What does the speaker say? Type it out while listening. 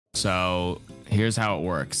So here's how it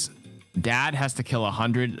works. Dad has to kill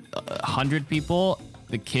 100 people.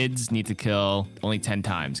 The kids need to kill only 10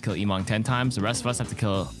 times. Kill Emong 10 times. The rest of us have to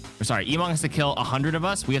kill... Or sorry, Emong has to kill 100 of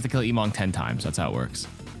us. We have to kill Emong 10 times. That's how it works.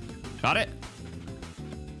 Got it?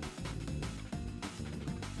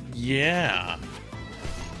 Yeah.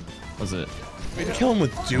 Was it? We kill him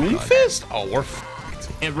with Doomfist? Oh, we're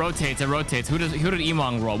fucked. It rotates. It rotates. Who did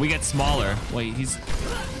Emong roll? We get smaller. Wait, he's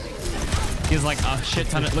like a shit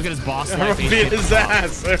ton of... Look at his boss life. Beat his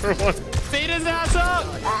ass, everyone. Beat his ass up.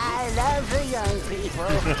 I love the young people.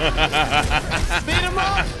 Beat him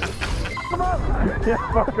up. Come on.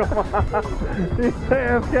 Yeah, fuck him up. He's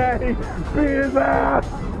AFK. Beat his ass.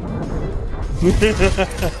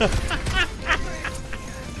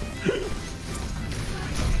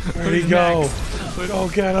 Where'd he go? Go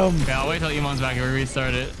get him. Okay, I'll wait till Emong's back and we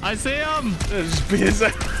restart it. I see him. Just beat his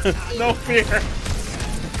ass. No fear.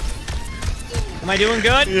 Am I doing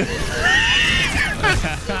good? Yeah.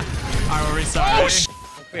 Alright, we'll restart. Oh,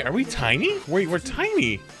 wait, are we tiny? Wait, we're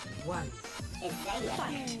tiny.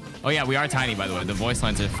 Oh yeah, we are tiny, by the way. The voice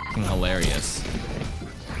lines are f***ing hilarious.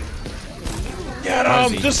 Get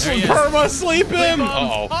him! Just perma sleep him!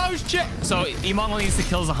 Uh-oh. Oh shit! So Emong only needs to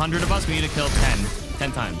kill 100 of us. We need to kill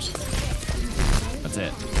 10 times. That's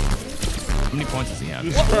it. How many points does he have?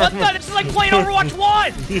 What the? It's like playing Overwatch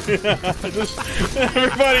 1! Yeah, just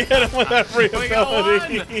everybody hit him with every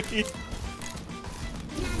ability.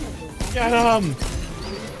 Get him!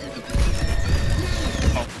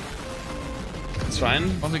 Oh. It's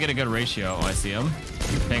fine. Once we get a good ratio, oh, I see him.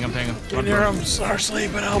 Ping him, ping him. Get near him, start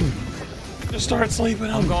sleeping him. Just start sleeping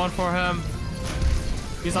him. I'm going for him.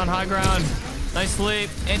 He's on high ground. Nice sleep.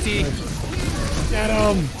 Anti. Get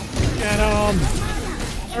him! Get him!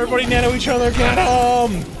 Everybody nano each other, get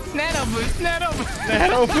him! Nano boost, nano boost.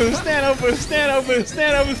 Nano boost, nano boost, nano boost,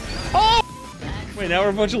 nano boost. Oh! Wait, now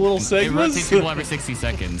we're a bunch of little It segments? rotates people every 60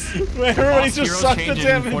 seconds. Wait, everybody just suck the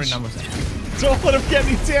damage. Don't let him get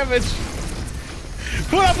any damage.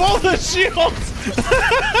 Put up all the shields!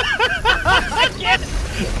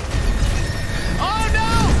 Oh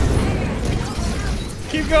no!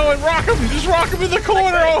 Keep going, rock him! Just rock him in the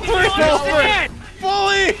corner over and over!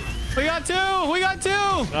 Fully! We got two! We got two!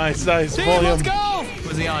 Nice, nice. Team, Volume. let's go!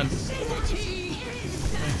 What's he on?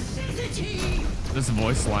 This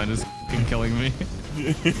voice line is f***ing killing me.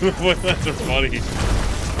 That's funny.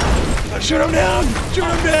 Shoot him down! Shoot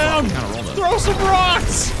him down! Throw some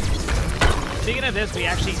rocks! Speaking of this, we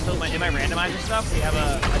actually, in my randomizer stuff, we have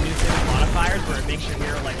a new thing with modifiers where it makes your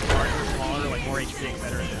hero like larger, smaller, like more HP,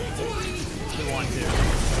 etc. If you want to.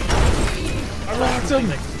 I rocked him!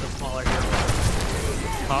 Like the smaller hero.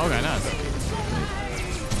 Oh, okay, nice.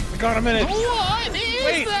 I got him in it. What is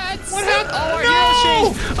Wait, that? what happened? Oh,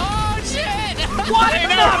 No! Oh, shit! What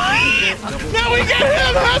Now we get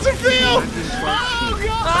him! How's it feel? Oh,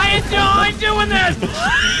 God! I ain't doing this!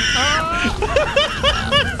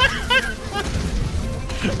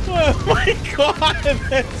 Oh my god,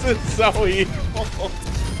 this is so evil.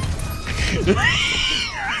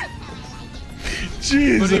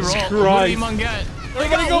 Jesus Christ. What did Emong get?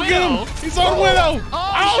 Everybody go get him! He's on Widow!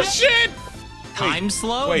 Oh shit! Time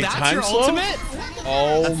slow? Wait, That's time your slow? ultimate?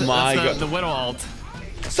 Oh my god. The Widow ult.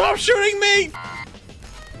 Stop shooting me!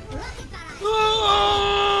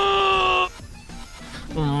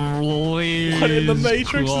 What in the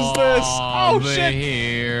Matrix is this? Oh shit!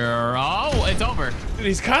 Here. Oh, it's over. Dude,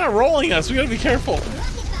 he's kind of rolling us. We gotta be careful.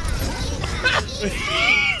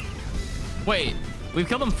 Wait, we've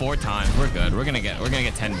killed him 4 times. We're good. We're gonna get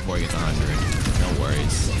 10 before he gets 100. No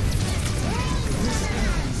worries.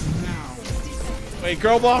 Wait,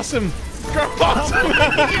 girl blossom! Girl blossom!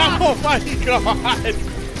 Oh my god!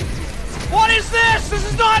 What is this? This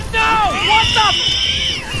is not What the?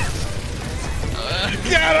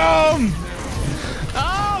 Get him!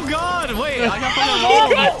 Oh god! Wait, I got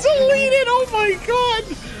He got deleted! Oh my god!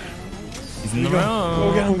 He's in the room.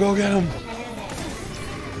 Go get him! Go get him!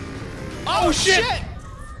 Oh shit!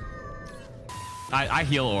 I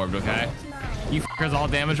heal orbed, okay? You fuckers all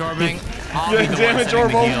damage orbing? Yeah, damage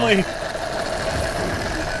orb only.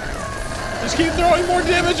 Just keep throwing more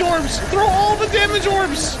damage orbs! Throw all the damage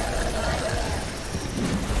orbs!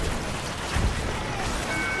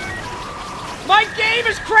 My game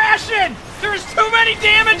is crashing! There's too many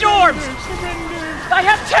damage orbs! I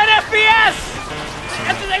have 10 FPS!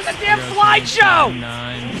 It's a damn slideshow!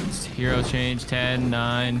 9, hero change, 10,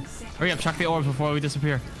 9. Hurry up, chuck the orbs before we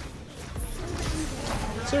disappear.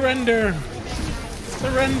 Surrender!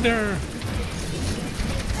 Surrender!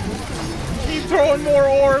 Keep throwing more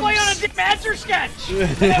orbs! Play on a master sketch!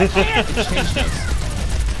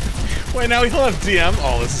 Wait, now we will have DM?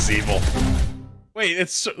 Oh, this is evil. Wait, the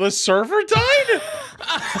server died?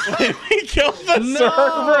 We killed the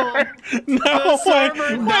server. No, the server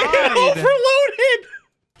I got overloaded.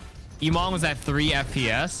 Emong was at 3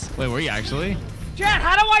 FPS. Wait, were you actually? Chad,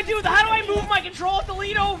 how do I move my control at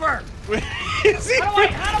delete over? Wait, Wait,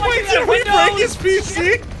 did we break his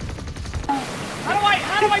PC?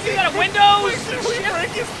 How do I do that at Windows? Wait, did we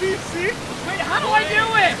break his PC? Wait, how do I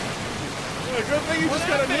do it? Good thing you just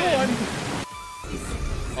got a new one.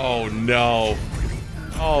 Oh no.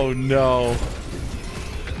 Oh no.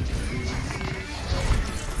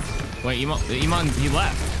 Wait, Emong, he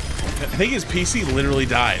left. I think his PC literally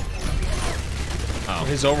died. Oh.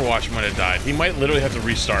 His Overwatch might have died. He might literally have to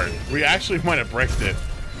restart. We actually might have bricked it.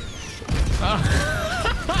 Oh.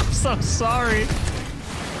 I'm so sorry.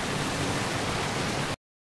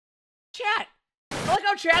 Chat. I like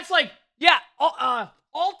how chat's like, yeah,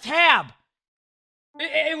 Alt-Tab.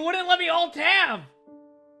 It wouldn't let me Alt-Tab.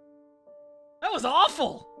 That was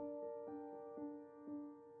awful.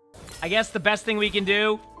 I guess the best thing we can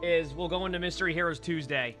do is we'll go into Mystery Heroes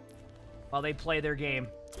Tuesday while they play their game.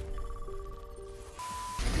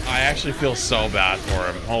 I actually feel so bad for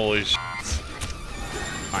him. Holy shit.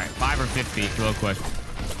 Alright, 5 or 50, real quick.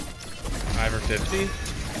 5 or 50?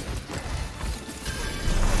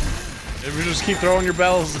 If you just keep throwing your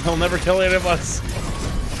bells, he'll never kill any of us.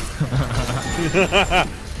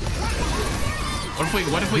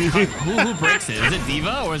 What if we who breaks it? Is it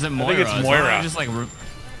Diva or is it Moira? I think it's Moira.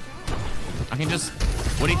 I can just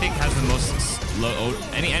what do you think has the most low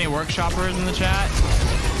any workshoppers in the chat?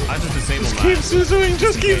 I just disable that. Keep Suzuing,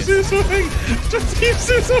 just keep Suzuing! Just keep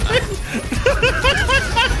Suzuing!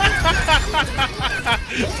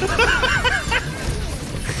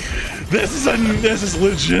 This is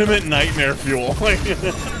legitimate nightmare fuel.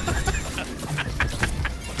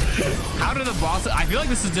 How do the bosses? I feel like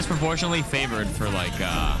this is disproportionately favored for like.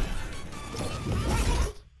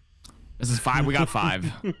 This is 5. We got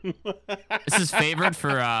 5. This is favored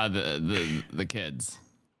for the kids.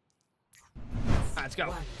 Right, let's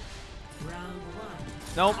go.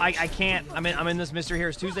 Nope, I can't. I'm in this Mr.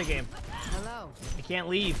 Heroes Tuesday game. Hello. I can't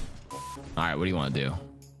leave. All right, what do you want to do?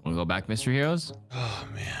 Want to go back, Mr. Heroes? Oh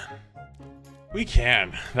man, we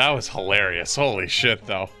can. That was hilarious. Holy shit,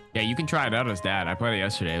 though. Yeah, you can try it out as dad. I played it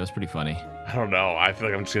yesterday. It was pretty funny. I don't know. I feel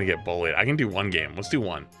like I'm just gonna get bullied. I can do one game. Let's do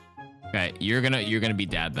one. Okay, you're gonna be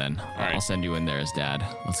dad then. All right. I'll send you in there as dad.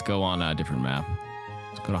 Let's go on a different map.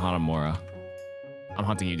 Let's go to Hanamura. I'm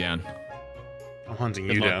hunting you down. I'm hunting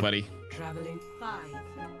Good you luck, down. buddy. Traveling 5.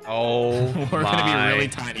 Oh, we're gonna be really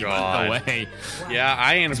tiny, by God. the way. Yeah,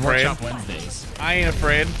 I ain't It's afraid. Workshop Wednesdays. I ain't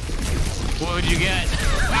afraid. What would you get?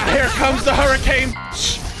 Here comes the hurricane.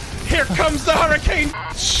 Here comes the hurricane.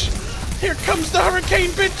 Here comes the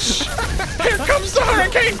hurricane, bitch. Here comes the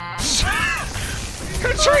hurricane.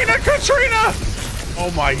 Katrina! Oh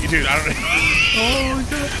my, dude, I don't.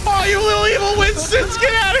 Oh, you little evil Winstons,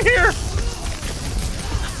 get out of here!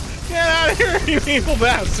 Get out of here, you evil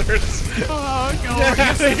bastards! Oh, go Get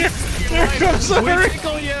out of here! Here comes the We hurricane!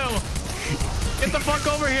 tickle you! Get the fuck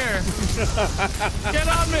over here! Get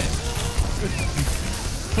on me!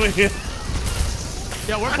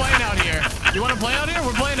 Yeah, we're playing out here. You want to play out here?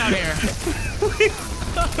 We're playing out here.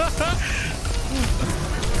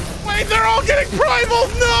 Wait, they're all getting primal!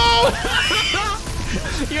 No!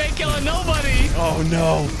 You ain't killing nobody. Oh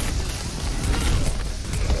no!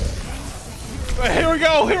 Here we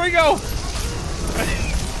go! Here we go!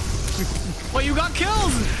 Well, you got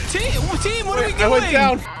kills. Team, what are we doing? I went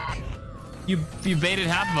down. You baited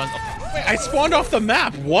half of us. Wait, I spawned off the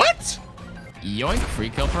map. What? Yoink! Free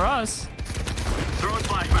kill for us.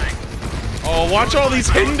 Oh, watch all these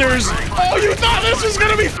hinders. Oh, you thought this was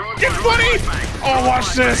gonna be fucking funny? Oh,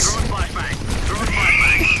 watch this.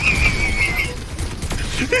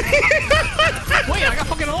 Wait, I got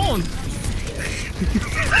fucking owned.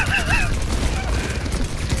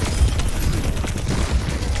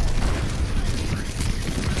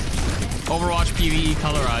 Overwatch PvE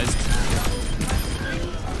colorized.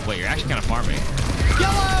 Wait, you're actually kind of farming.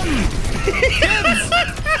 Kill him!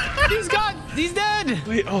 He's dead!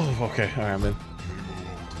 Wait, oh, okay. All right, I'm in.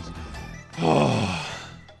 Oh.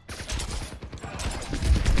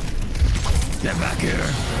 Get back here.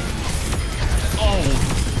 Oh.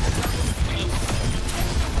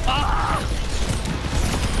 Ah!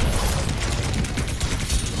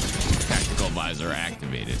 Tactical visor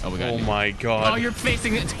activated. Oh, we got. Oh my god. Oh, you're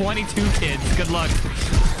facing 22 kids. Good luck.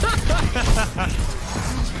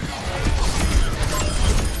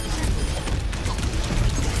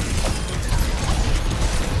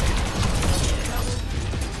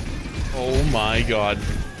 Oh my god.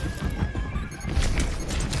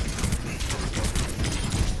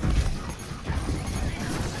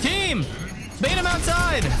 team. Bait him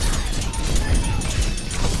outside.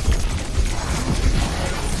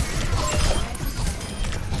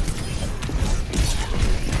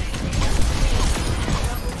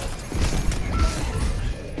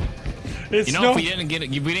 It's You know, if we didn't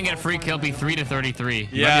get a free kill, it'd be 3 to 33. You might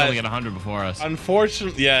be able to get 100 before us.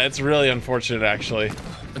 Unfortunately, yeah, it's really unfortunate actually.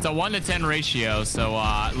 It's a 1 to 10 ratio. So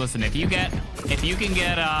listen, if you can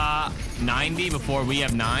get 90 before we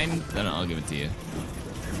have 9, then I'll give it to you.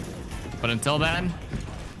 But until then,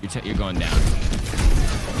 you're going down.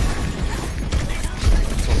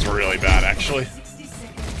 This one's really bad actually.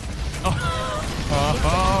 Oh.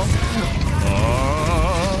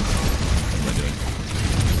 What am I doing?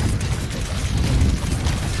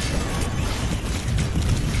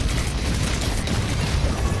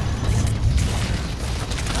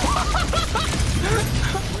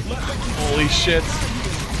 Holy shit.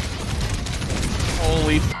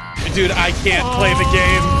 Holy dude, I can't play the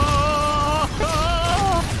game.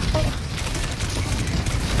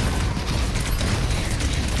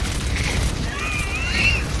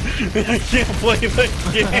 I can't play the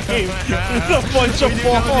game. It's a bunch of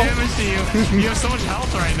balls. No damage to you. You have so much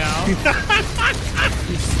health right now.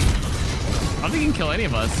 I don't think you can kill any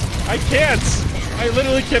of us. I can't. I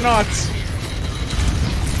literally cannot.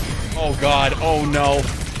 Oh god. Oh no.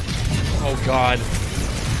 Oh god.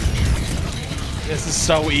 This is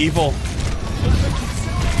so evil.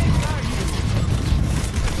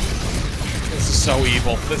 This is so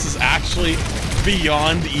evil. This is actually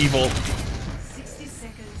beyond evil.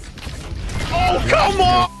 Oh, come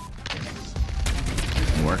on!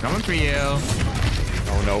 We're coming for you.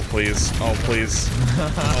 Oh no, please. Oh, please.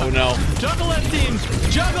 Oh no. Juggle it, team!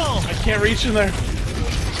 Juggle! I can't reach in there.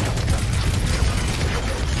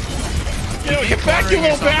 Get back, you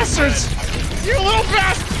little bastards! You little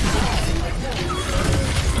bastards!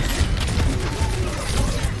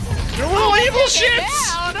 You little evil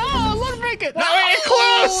shits! Oh no, let him break it! No, ain't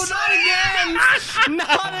close! Not again!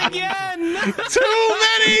 Not again!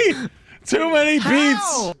 Too many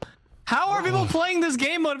beats! How are people playing this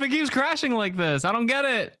game mode if it keeps crashing like this? I don't get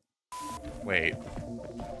it. Wait.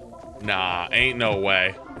 Nah, ain't no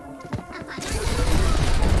way.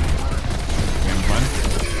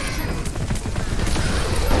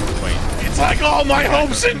 Wait. It's like all my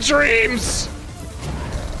hopes and dreams!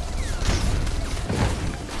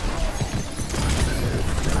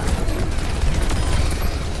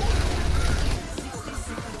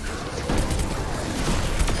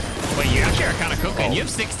 Wait, you actually are kind of cooking. Oh. You have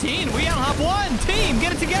 16. We don't have 1. Team,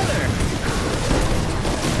 get it together.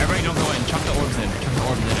 Everybody don't go in. Chuck the orbs in. Chuck the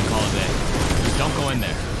orbs in and call it a day. Just don't go in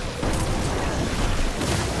there.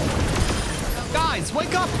 Guys,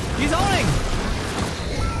 wake up. He's owning.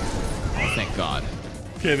 Oh, thank God.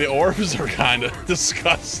 Okay, the orbs are kind of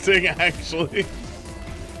disgusting, actually.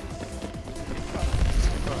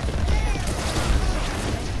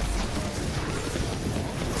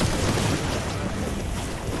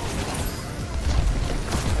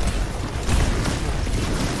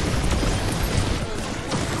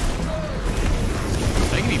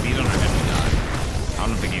 They can be beat on our heavy dot. I don't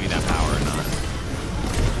know if they gave you that power or not.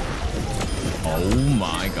 Oh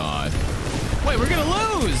my God. Wait, we're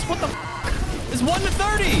gonna lose. What the f? It's 1 to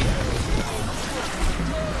 30.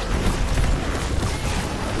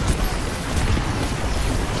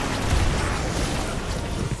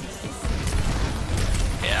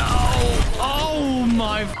 Ew. Oh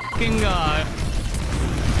my fucking God.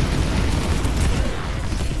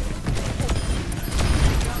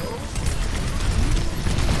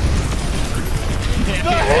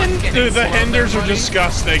 Dude, the hinders are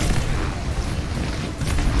disgusting.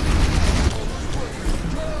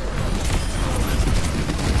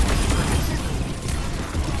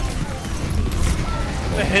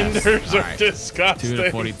 The hinders are disgusting. 2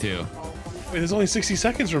 to 42. Wait, there's only 60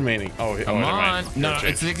 seconds remaining. Oh, Come on. mind. No,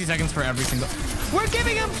 it's 60 seconds for every single. We're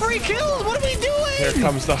giving him free kills. What are we doing? Here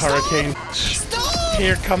comes the hurricane. Stop!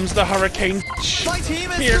 Here comes the hurricane. My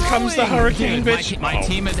team is Here comes the hurricane, Dude, bitch. My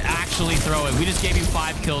team is actually throwing. We just gave you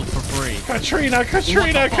 5 kills for free. Katrina,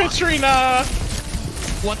 Katrina, Katrina!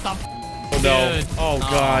 What the? Oh no! Dude. Oh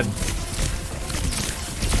god!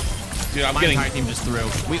 Dude, I'm My getting. entire team just threw.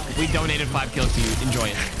 We donated 5 kills to you. Enjoy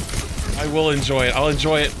it. I will enjoy it. I'll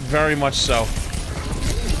enjoy it very much so.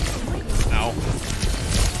 Ow!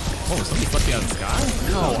 Oh, somebody flipped you out of the sky.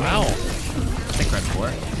 Oh, ow! Take credit for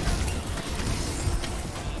it.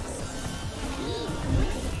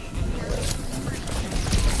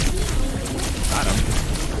 Got him.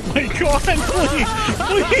 My god!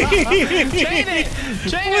 Please! Please! Chain it!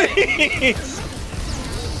 Chain it! Please!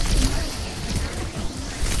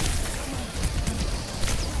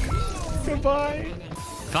 Goodbye.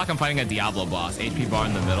 feel like I'm fighting a Diablo boss. HP bar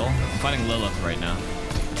in the middle. I'm fighting Lilith right now.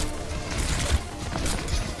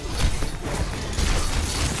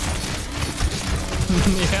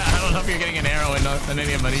 Yeah, I don't know if you're getting an arrow in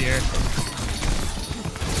anybody here.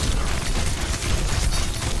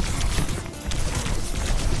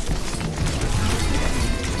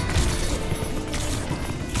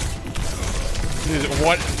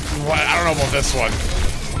 What? I don't know about this one.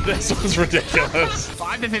 This one's ridiculous.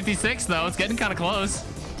 5 to 56 though. It's getting kind of close.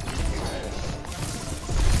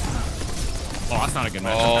 Oh, that's not a good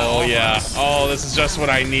match. Oh yeah. Oh, this is just what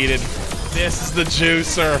I needed. This is the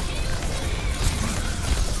juicer.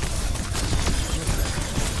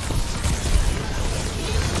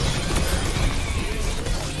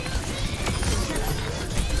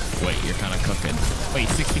 Wait, you're kind of cooking. Wait,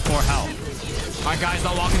 64 health. All right, guys,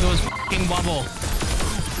 don't walk into his fucking bubble.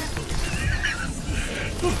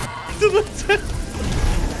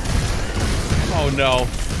 Oh no.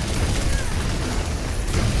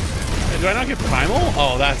 Do I not get primal?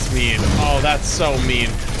 Oh, that's mean. Oh, that's so mean.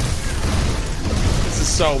 This is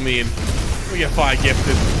so mean. We get 5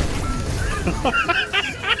 gifted.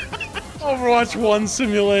 Overwatch 1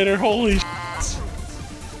 simulator. Holy shit.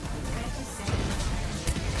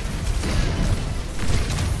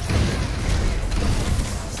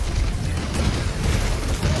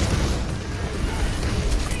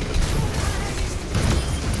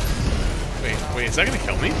 Wait, is that gonna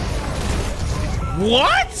kill me?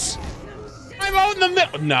 What? I'm out in the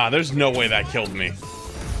middle. Nah, there's no way that killed me.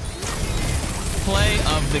 Play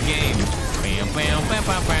of the game. Bam, bam, bam,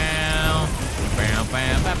 bam, bam. Bam,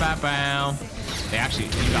 bam, bam, bam, bam. They actually,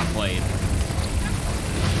 you got played.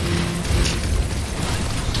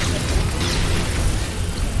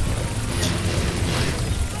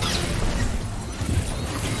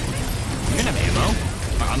 You can have ammo.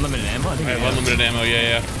 Unlimited ammo? I think I have unlimited ammo,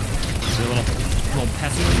 yeah. There's a little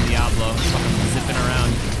pesky Diablo fucking zipping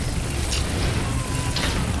around.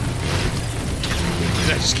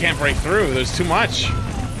 I just can't break through. There's too much.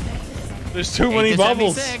 There's too many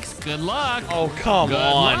bubbles. Good luck. Oh, come Good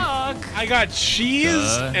on. luck. I got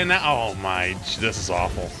cheese and that. Oh my, this is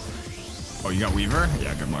awful. Oh, you got Weaver?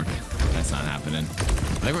 Yeah, good market. That's not happening.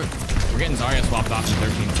 I think we're getting Zarya swapped off in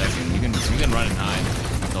 13 seconds. You can run and hide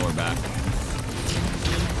until we're back.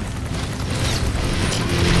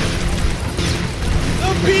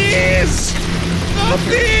 The bees! The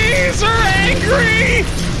bees are angry!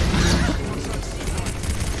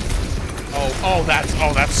 Oh,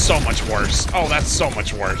 that's so much worse. Oh, that's so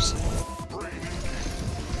much worse.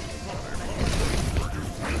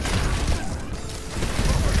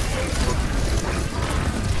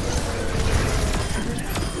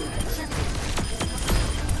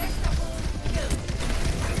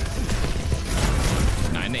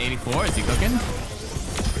 Nine to 84. Is he cooking?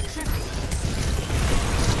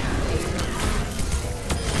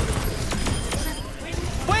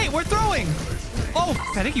 Wait, we're throwing. Oh,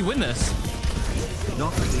 I think you win this.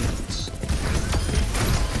 Not yet.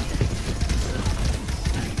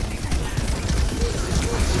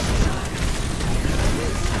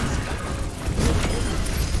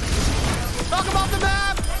 Knock him off the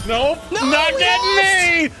map! Nope, No, not we getting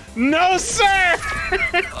me! No, sir!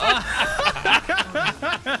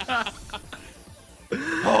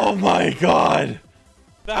 Oh my god.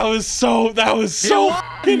 That was so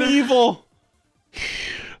fucking evil.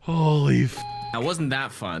 Holy f. That wasn't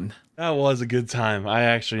that fun. That was a good time. I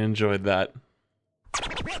actually enjoyed that.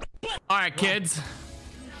 All right, kids.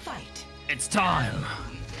 Fight. It's time.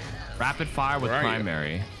 Rapid fire with Where are you?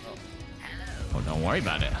 primary. Oh, don't worry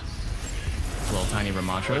about it. Little tiny What it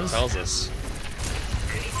Ramachos. tells us.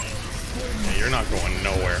 Yeah, you're not going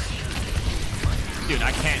nowhere. Dude,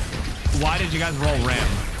 I can't. Why did you guys roll Ram?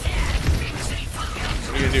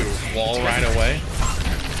 What are you gonna do? Wall right away?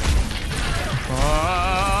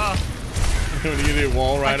 What are you gonna do?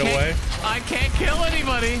 Wall right away? I can't kill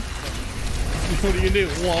anybody. What are you gonna do?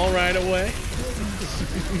 Wall right away?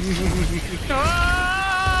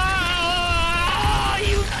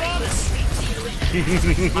 You fucks.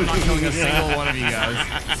 I'm not killing a single one of you guys.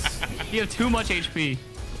 You have too much HP.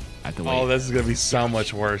 I have to wait. Oh, this is gonna be so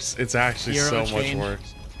much worse. It's actually Hero so much change.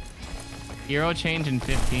 worse. Hero change in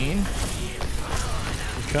 15.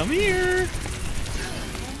 Come here.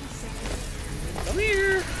 Come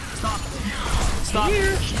here. Stop. Come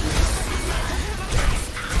here.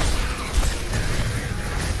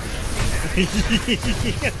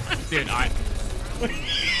 Dude, I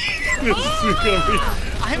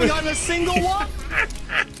haven't gotten a single one.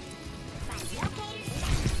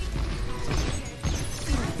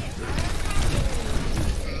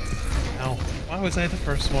 Ow. Why was I the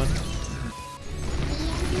first one?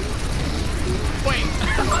 Wait.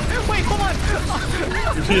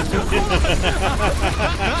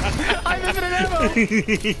 I'm infinite ammo.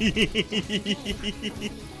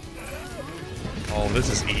 Oh, this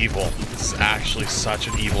is evil. This is actually such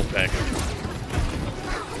an evil pick.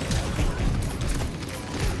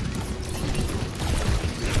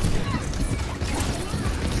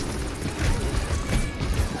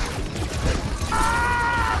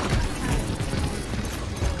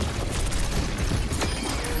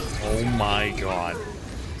 Oh my god.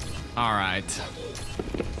 All right.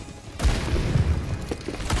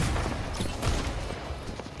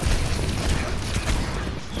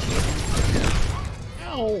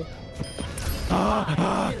 Ow.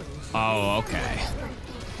 Oh, okay.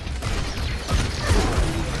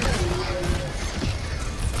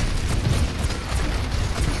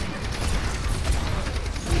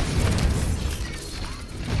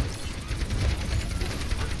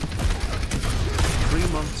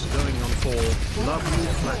 Months going on 4. Love you,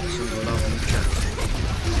 Flax, and love you, chat.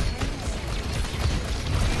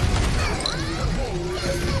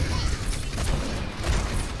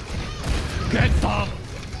 Get up!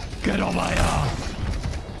 Get on my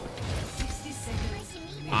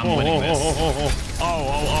I'm winning this. Oh.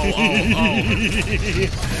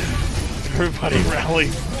 Everybody rally.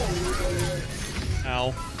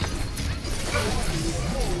 Ow.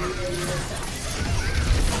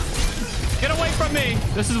 Get away from me!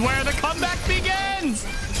 This is where the comeback begins!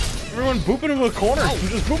 Everyone boop into the corner. Oh.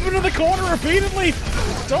 Just boop into the corner repeatedly.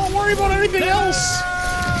 Don't worry about anything else.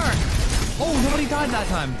 Oh, nobody died that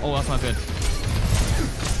time. Oh, that's not good.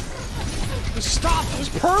 Just stop.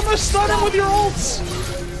 Just perma stun him with your ults.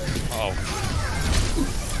 Oh.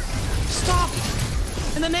 Stop!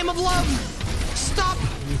 In the name of love! Stop!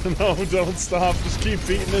 No, don't stop. Just keep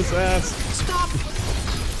beating his ass. Stop!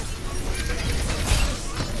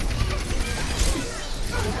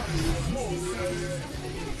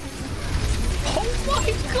 Oh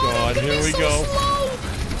my god! Here we go. Slow.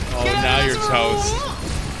 Oh, now you're toast.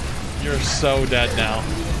 You're so dead now.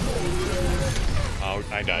 Oh,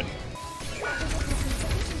 I died.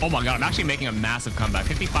 Oh my god, I'm actually making a massive comeback.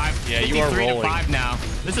 55, yeah, 53 you are rolling. to 5 now.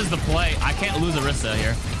 This is the play. I can't lose Arissa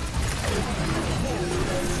here.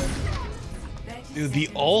 Dude, the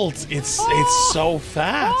ult, it's so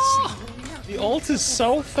fast. The ult is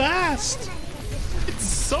so fast. It's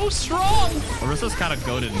so strong. Arissa's kind of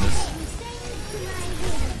goated in this.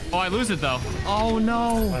 Oh, I lose it though. Oh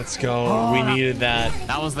no. Let's go. We needed that.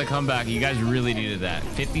 That was the comeback. You guys really needed that.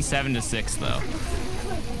 57 to 6 though.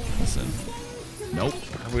 Listen. Nope.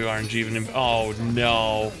 We aren't even in. Oh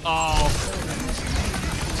no. Oh.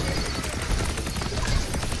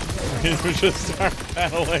 We just start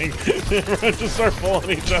battling. We just start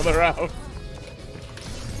pulling each other out.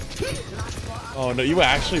 Oh no, you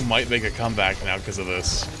actually might make a comeback now because of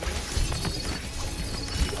this.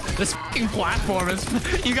 This fucking platform is.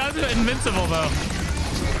 You guys are invincible though.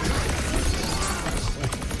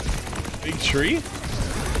 Big tree?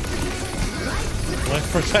 Let's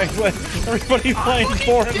protect. Everybody playing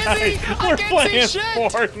Fortnite. We're playing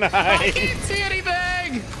Fortnite. I can't see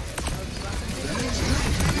anything.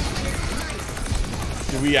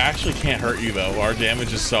 We actually can't hurt you though. Our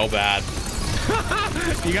damage is so bad.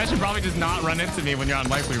 You guys should probably just not run into me when you're on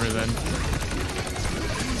Life Weaver then.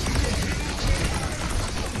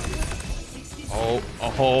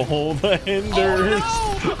 Oh, the hinders.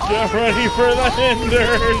 Oh, no. Get ready for the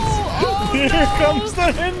hinders. Here comes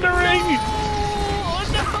the hindering. Oh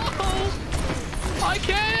no! I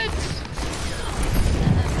can't.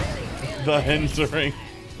 The hindering.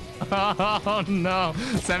 Oh no!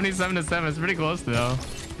 77 to 7. It's pretty close though.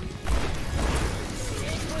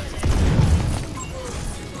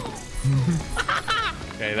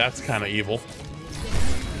 Okay, that's kind of evil.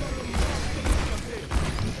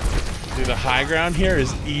 Dude, the high ground here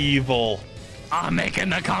is evil. I'm making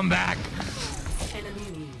the comeback.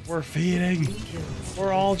 We're feeding.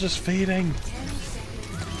 We're all just feeding.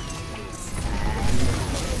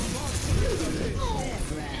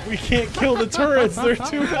 We can't kill the turrets. They're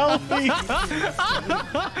too healthy.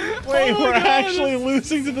 Wait, we're actually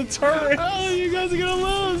losing to the turrets. Oh, you guys are gonna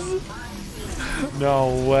lose. No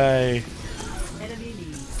way.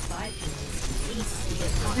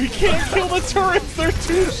 We can't kill the turrets. They're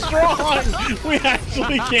too strong. We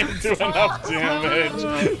actually can't do enough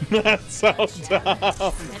damage. That's so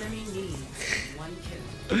dumb.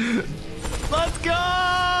 Let's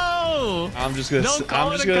go! I'm just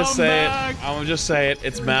gonna say it.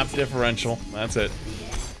 It's map differential. That's it.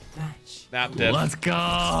 Map diff. Let's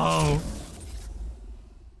go!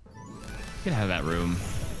 Get out of that room.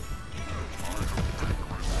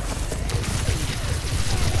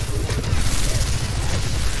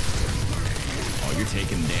 You're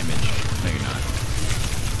taking damage. No, you're not.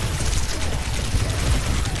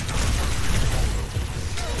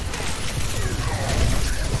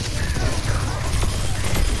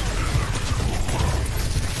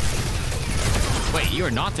 Wait, you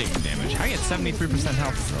are not taking damage. How are you at 73%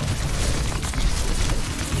 health still?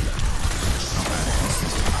 Okay.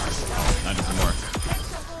 That doesn't work.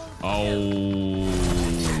 Oh.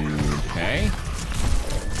 Okay.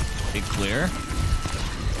 Big clear.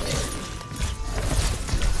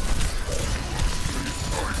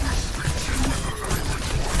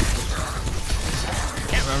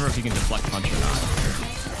 Can't remember if you can deflect punch or not.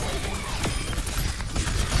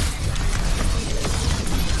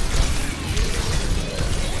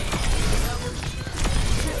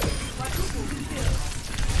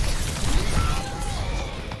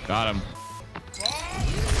 Got him.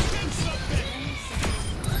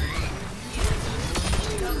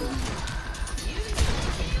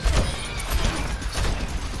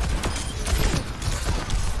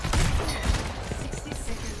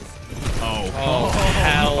 Oh,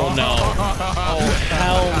 hell no. Oh,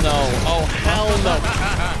 hell no. Oh, hell no.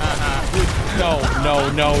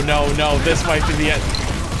 No. This might be the end.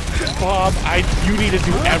 Bob, you need to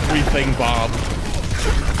do everything, Bob.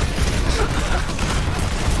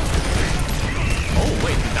 Oh,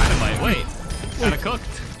 wait, dynamite. Wait. Kinda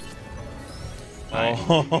cooked. Oh.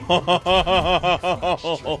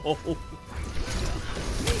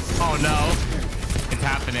 Oh no. It's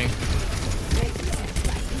happening.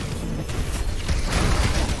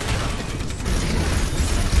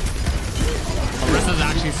 Arissa's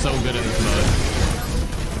actually so good in this mode.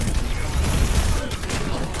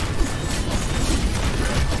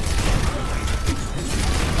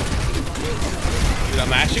 Dude,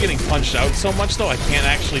 I'm actually getting punched out so much, though, I can't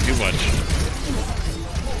actually do much.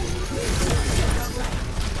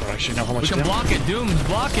 I don't actually know how much We can block it, Doom.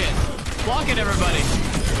 Block it. Block it, everybody.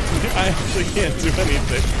 I actually can't do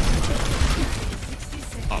anything.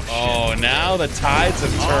 Oh, now the tides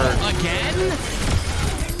have turned. Oh, again?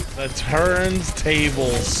 The turns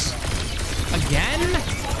tables. Again?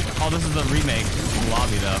 Oh, this is the remake in the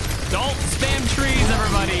lobby, though. Don't spam trees,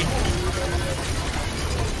 everybody.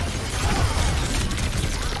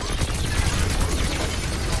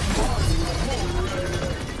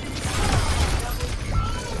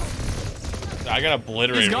 I got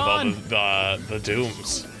obliterated with all the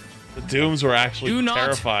dooms. The dooms were actually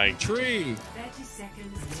terrifying. Tree. 30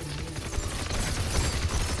 seconds.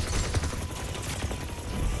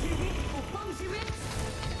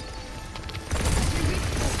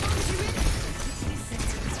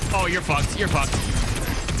 Oh, you're fucked. You're fucked.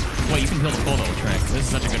 Wait, you can heal the full though, Trank. This is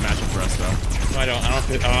such a good matchup for us, though. No, I don't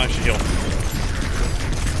actually heal.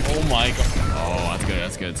 Oh my god. Oh, that's good.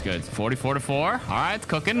 That's good. It's good. 44 to 4. All right, it's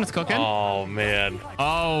cooking. It's cooking. Oh man.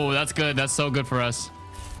 Oh, that's good. That's so good for us.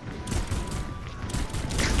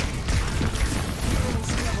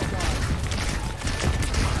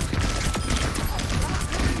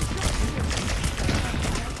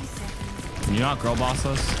 Can you not girl boss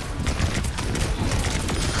us?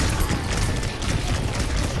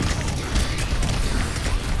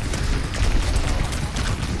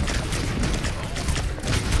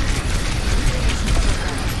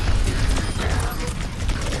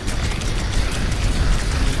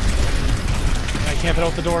 Can't get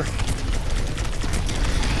out the door.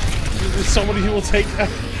 There's somebody who will take that.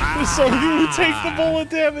 There's somebody who will take the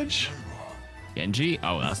bullet damage. Genji?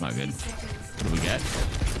 Oh, that's not good. What do we get?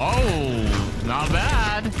 Oh, not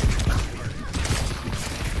bad.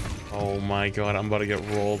 Oh my god, I'm about to get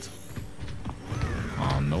rolled.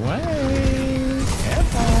 On the way.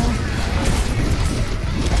 Careful.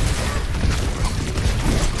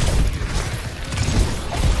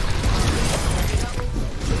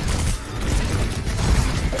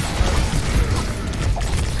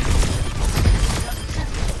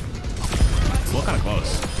 Still kind of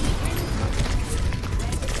close.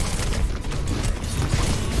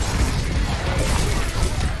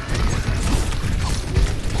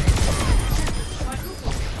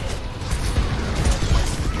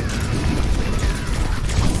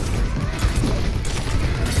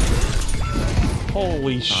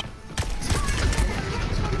 Holy shit.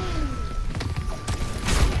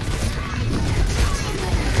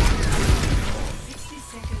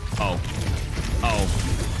 Oh. Oh.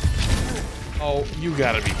 Oh, you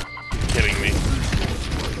gotta be kidding me.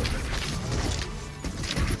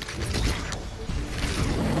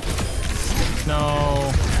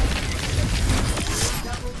 No.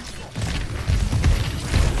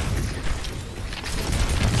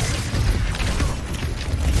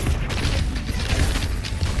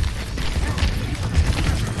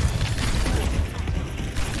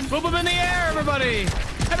 Boop him in the air, everybody!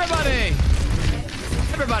 Everybody!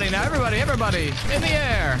 Everybody now, everybody! In the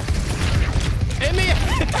air! In the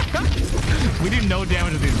air! We do no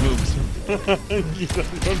damage with these moves. You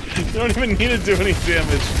don't even need to do any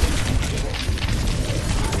damage.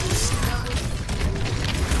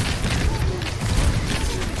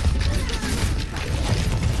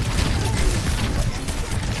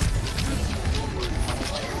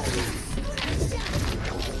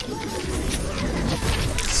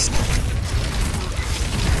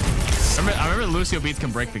 I remember Lucio beats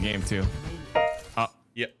can break the game too.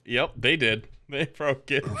 Yep, they did. They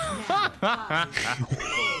broke it.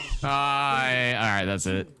 Alright, that's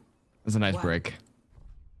it. That's a nice break.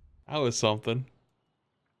 That was something.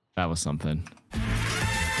 That was something.